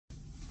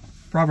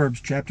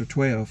Proverbs chapter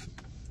 12,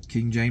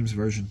 King James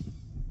Version.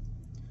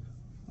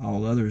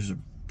 All others are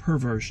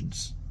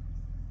perversions.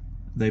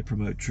 They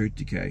promote truth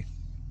decay.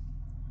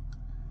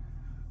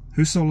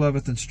 Whoso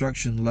loveth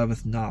instruction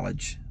loveth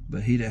knowledge,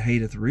 but he that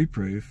hateth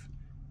reproof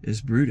is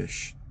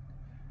brutish.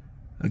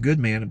 A good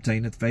man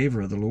obtaineth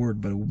favor of the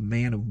Lord, but a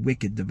man of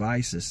wicked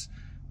devices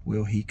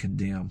will he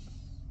condemn.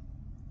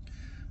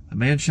 A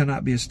man shall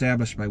not be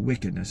established by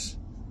wickedness,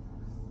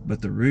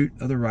 but the root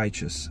of the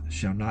righteous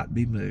shall not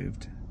be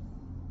moved.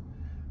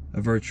 A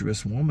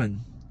virtuous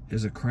woman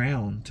is a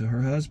crown to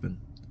her husband,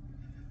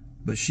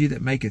 but she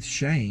that maketh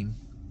shame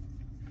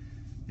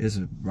is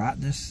a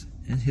rottenness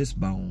in his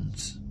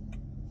bones.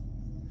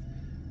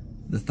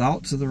 The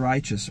thoughts of the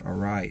righteous are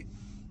right,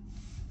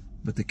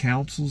 but the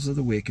counsels of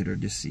the wicked are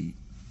deceit.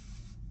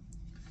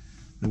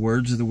 The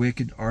words of the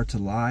wicked are to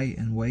lie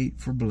in wait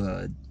for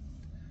blood,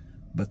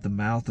 but the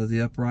mouth of the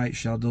upright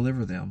shall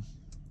deliver them.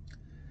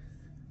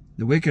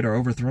 The wicked are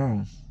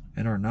overthrown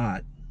and are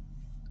not,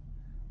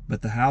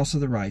 but the house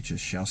of the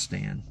righteous shall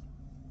stand.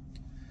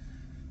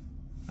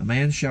 A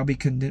man shall be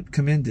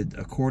commended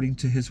according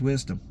to his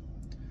wisdom,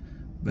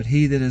 but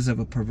he that is of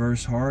a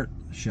perverse heart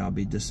shall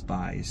be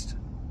despised.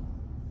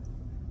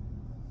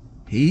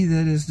 He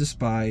that is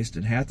despised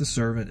and hath a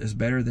servant is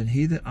better than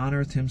he that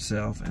honoureth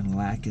himself and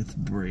lacketh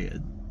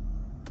bread.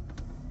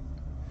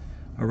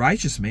 A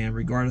righteous man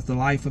regardeth the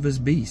life of his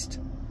beast,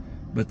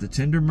 but the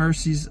tender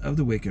mercies of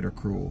the wicked are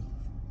cruel.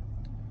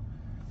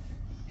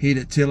 He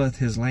that tilleth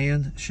his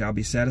land shall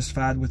be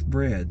satisfied with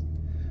bread,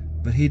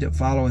 but he that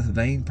followeth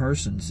vain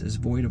persons is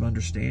void of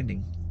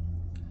understanding.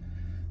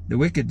 The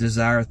wicked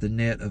desireth the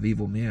net of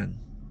evil men,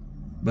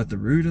 but the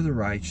root of the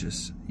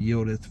righteous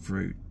yieldeth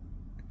fruit.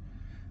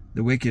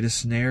 The wicked is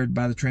snared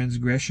by the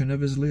transgression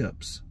of his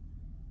lips,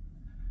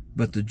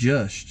 but the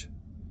just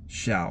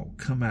shall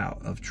come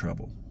out of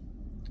trouble.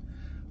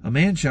 A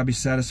man shall be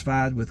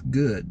satisfied with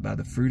good by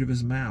the fruit of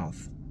his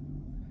mouth,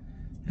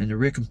 and the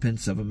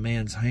recompense of a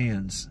man's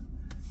hands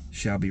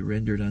shall be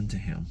rendered unto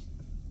him.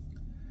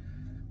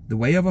 The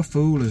way of a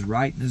fool is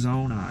right in his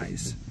own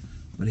eyes,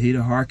 but he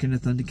that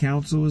hearkeneth unto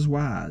counsel is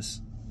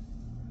wise.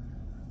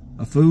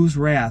 A fool's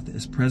wrath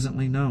is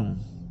presently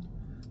known,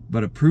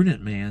 but a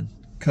prudent man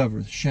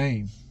covereth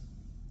shame.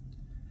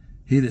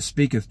 He that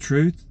speaketh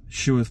truth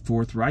sheweth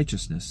forth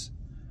righteousness,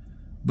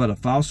 but a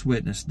false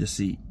witness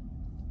deceit.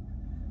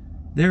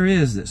 There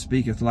is that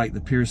speaketh like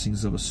the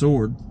piercings of a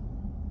sword,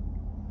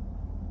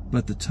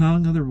 but the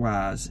tongue of the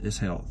wise is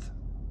health.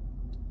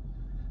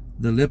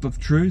 The lip of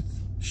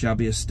truth shall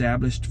be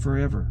established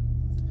forever,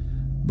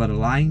 but a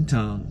lying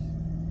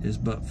tongue is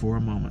but for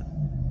a moment.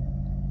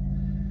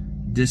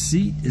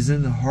 Deceit is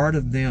in the heart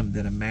of them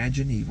that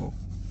imagine evil,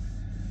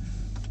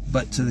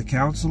 but to the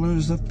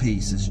counselors of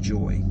peace is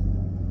joy.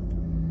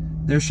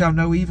 There shall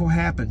no evil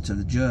happen to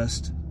the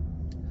just,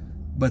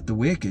 but the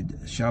wicked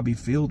shall be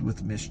filled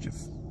with mischief.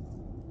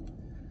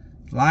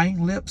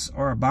 Lying lips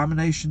are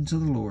abomination to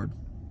the Lord,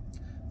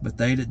 but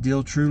they that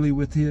deal truly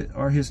with it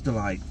are his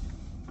delight.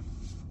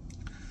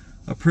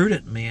 A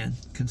prudent man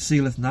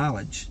concealeth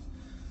knowledge,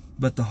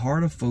 but the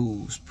heart of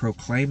fools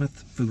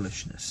proclaimeth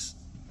foolishness.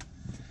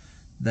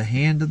 The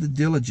hand of the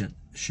diligent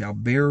shall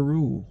bear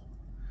rule,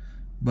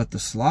 but the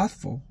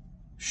slothful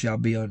shall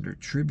be under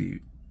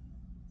tribute.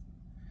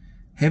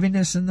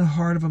 Heaviness in the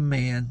heart of a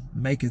man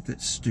maketh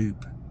it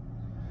stoop,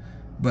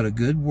 but a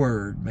good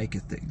word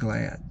maketh it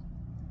glad.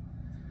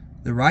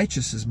 The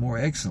righteous is more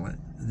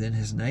excellent than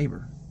his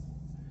neighbor,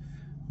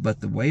 but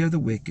the way of the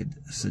wicked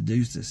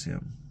seduceth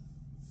him.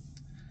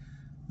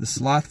 The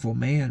slothful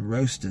man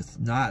roasteth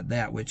not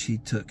that which he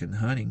took in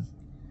hunting,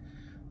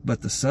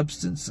 but the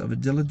substance of a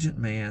diligent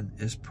man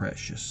is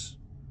precious.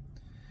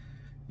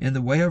 In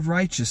the way of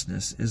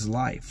righteousness is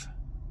life,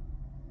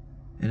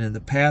 and in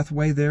the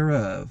pathway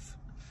thereof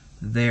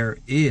there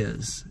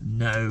is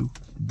no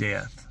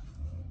death.